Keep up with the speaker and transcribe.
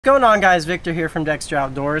What's going on, guys? Victor here from Dexter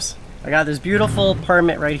Outdoors. I got this beautiful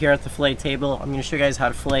permit right here at the fillet table. I'm going to show you guys how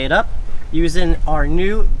to fillet it up using our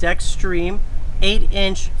new Dexter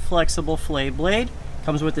 8-inch flexible fillet blade.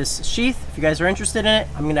 Comes with this sheath. If you guys are interested in it,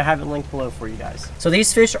 I'm going to have it linked below for you guys. So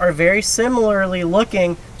these fish are very similarly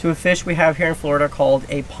looking to a fish we have here in Florida called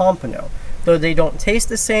a pompano, though they don't taste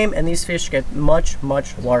the same, and these fish get much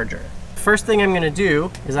larger. First thing I'm going to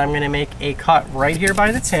do is I'm going to make a cut right here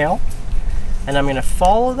by the tail. And I'm going to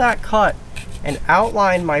follow that cut and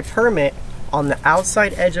outline my permit on the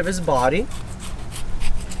outside edge of his body.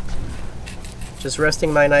 Just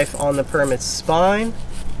resting my knife on the permit's spine.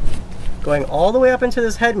 Going all the way up into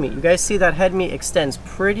this head meat. You guys see that head meat extends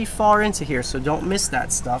pretty far into here, so don't miss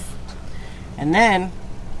that stuff. And then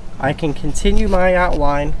I can continue my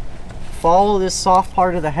outline, follow this soft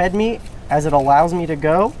part of the head meat as it allows me to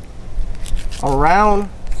go around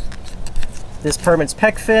this permit's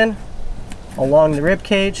pec fin, along the rib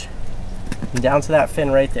cage, and down to that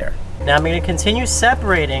fin right there. Now I'm going to continue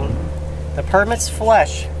separating the permit's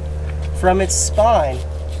flesh from its spine,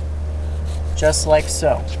 just like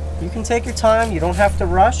so. You can take your time, you don't have to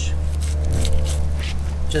rush.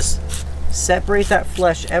 Just separate that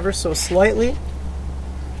flesh ever so slightly,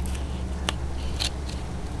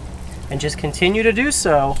 and just continue to do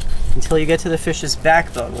so until you get to the fish's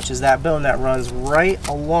backbone, which is that bone that runs right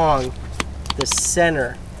along the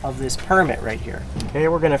center of this permit right here. Okay,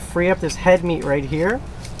 we're going to free up this head meat right here.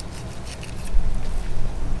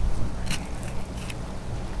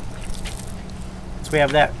 So we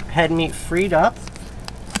have that head meat freed up.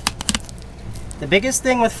 The biggest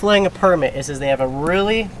thing with filleting a permit is they have a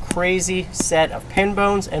really crazy set of pin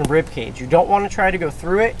bones and rib cage. You don't want to try to go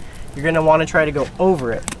through it. You're going to want to try to go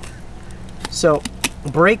over it. So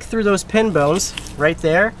break through those pin bones right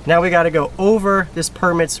there. Now we got to go over this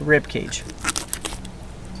permit's rib cage.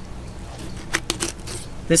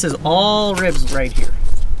 This is all ribs right here.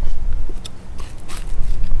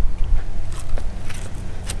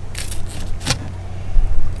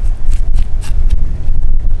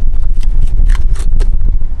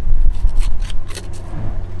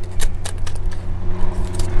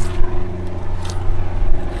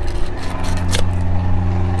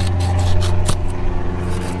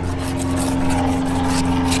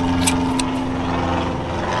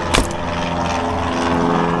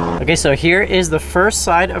 Okay, so here is the first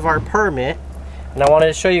side of our permit, and I wanted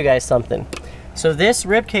to show you guys something. So this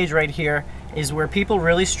rib cage right here is where people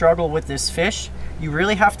really struggle with this fish. You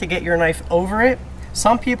really have to get your knife over it.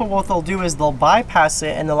 Some people, what they'll do is they'll bypass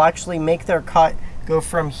it and they'll actually make their cut go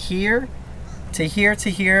from here to here to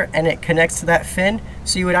here, and it connects to that fin.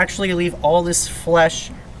 So you would actually leave all this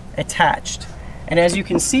flesh attached. And as you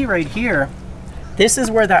can see right here, this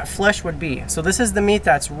is where that flesh would be. So this is the meat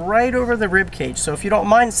that's right over the rib cage. So if you don't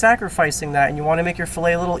mind sacrificing that and you want to make your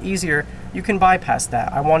fillet a little easier, you can bypass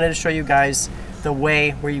that. I wanted to show you guys the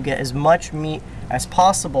way where you get as much meat as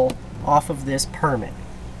possible off of this permit.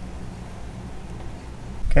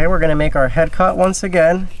 Okay, we're going to make our head cut once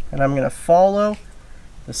again, and I'm going to follow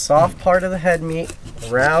the soft part of the head meat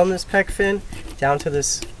around this pec fin down to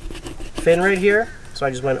this fin right here. So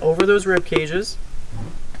I just went over those rib cages.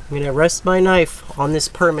 I'm going to rest my knife on this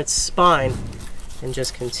permit's spine and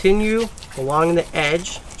just continue along the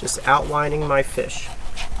edge, just outlining my fish.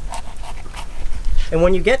 And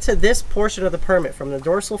when you get to this portion of the permit from the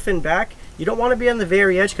dorsal fin back, you don't want to be on the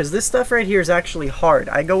very edge, because this stuff right here is actually hard.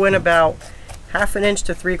 I go in about 1/2 inch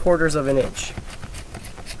to 3/4 of an inch.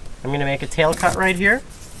 I'm going to make a tail cut right here.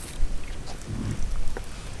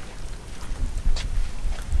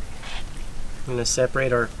 I'm going to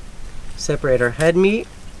separate our head meat.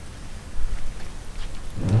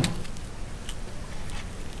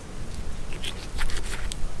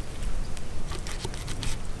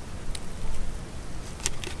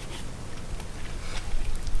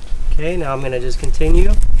 Okay, now I'm going to just continue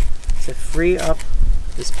to free up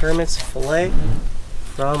this permit's fillet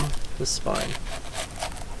from the spine.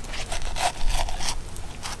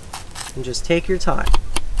 And just take your time.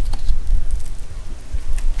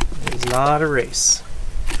 It's not a race.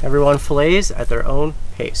 Everyone fillets at their own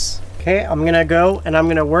pace. Okay, I'm going to go and I'm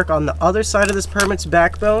going to work on the other side of this permit's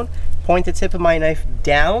backbone. Point the tip of my knife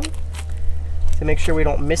down to make sure we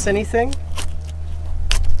don't miss anything.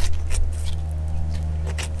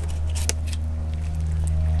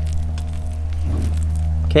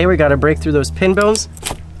 Okay, we got to break through those pin bones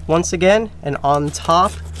once again and on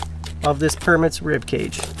top of this permit's rib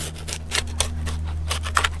cage.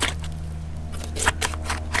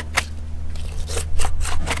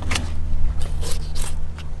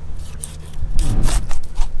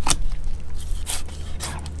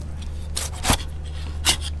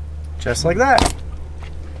 Just like that.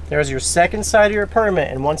 There's your second side of your permit,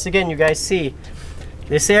 and once again, you guys see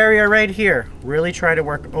this area right here. Really try to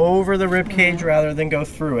work over the rib cage rather than go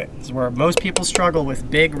through it. This is where most people struggle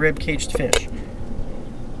with big rib caged fish.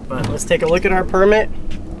 But let's take a look at our permit.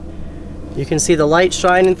 You can see the light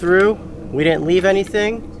shining through. We didn't leave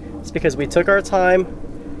anything. It's because we took our time.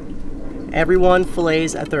 Everyone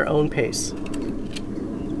fillets at their own pace.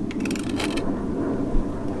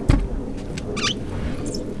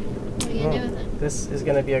 This is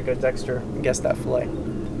going to be a good Dexter. Guess that fillet.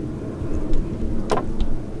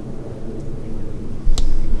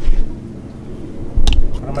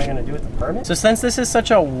 What am I going to do with the permit? So since this is such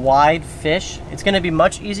a wide fish, it's going to be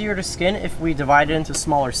much easier to skin if we divide it into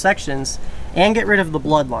smaller sections and get rid of the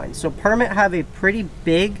bloodline. So permit have a pretty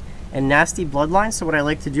big and nasty bloodline. So what I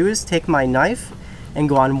like to do is take my knife and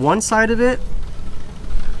go on one side of it,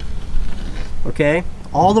 okay,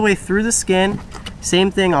 all the way through the skin.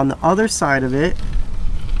 Same thing on the other side of it.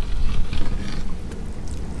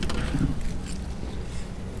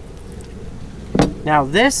 Now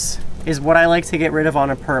this is what I like to get rid of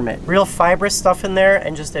on a permit. Real fibrous stuff in there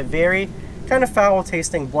and just a very kind of foul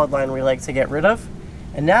tasting bloodline we like to get rid of.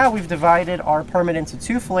 And now we've divided our permit into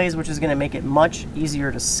 2 fillets, which is going to make it much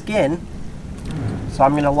easier to skin. So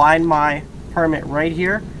I'm going to line my permit right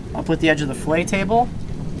here up with the edge of the fillet table,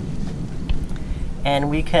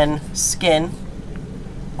 and we can skin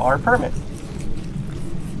our permit.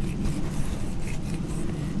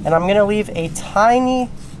 And I'm going to leave a tiny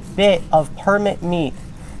bit of permit meat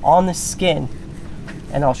on the skin,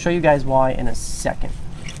 and I'll show you guys why in a second.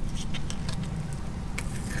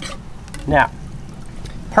 Now,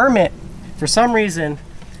 permit, for some reason,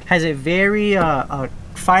 has a very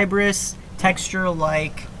fibrous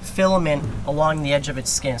texture-like filament along the edge of its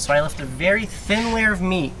skin. So I left a very thin layer of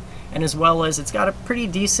meat, and as well as it's got a pretty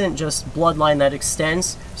decent just bloodline that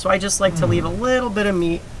extends. So I just like to leave a little bit of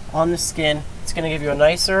meat on the skin. It's going to give you a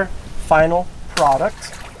nicer final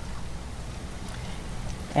product.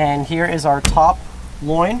 And here is our top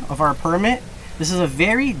loin of our permit. This is a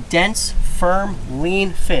very dense, firm,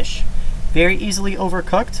 lean fish. Very easily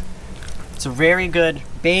overcooked. It's a very good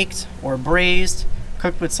baked or braised,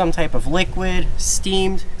 cooked with some type of liquid,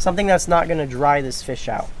 steamed, something that's not going to dry this fish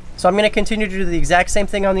out. So I'm going to continue to do the exact same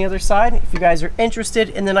thing on the other side. If you guys are interested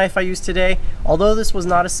in the knife I used today, although this was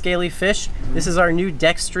not a scaly fish, this is our new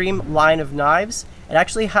Dexter line of knives. It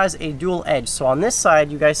actually has a dual edge. So on this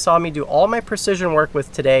side, you guys saw me do all my precision work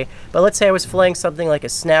with today, but let's say I was filleting something like a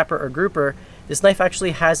snapper or grouper. This knife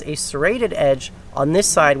actually has a serrated edge on this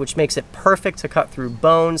side, which makes it perfect to cut through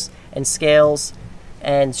bones and scales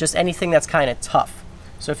and just anything that's kind of tough.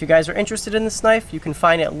 So if you guys are interested in this knife, you can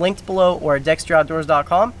find it linked below or at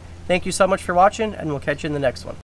dexteroutdoors.com. Thank you so much for watching, and we'll catch you in the next one.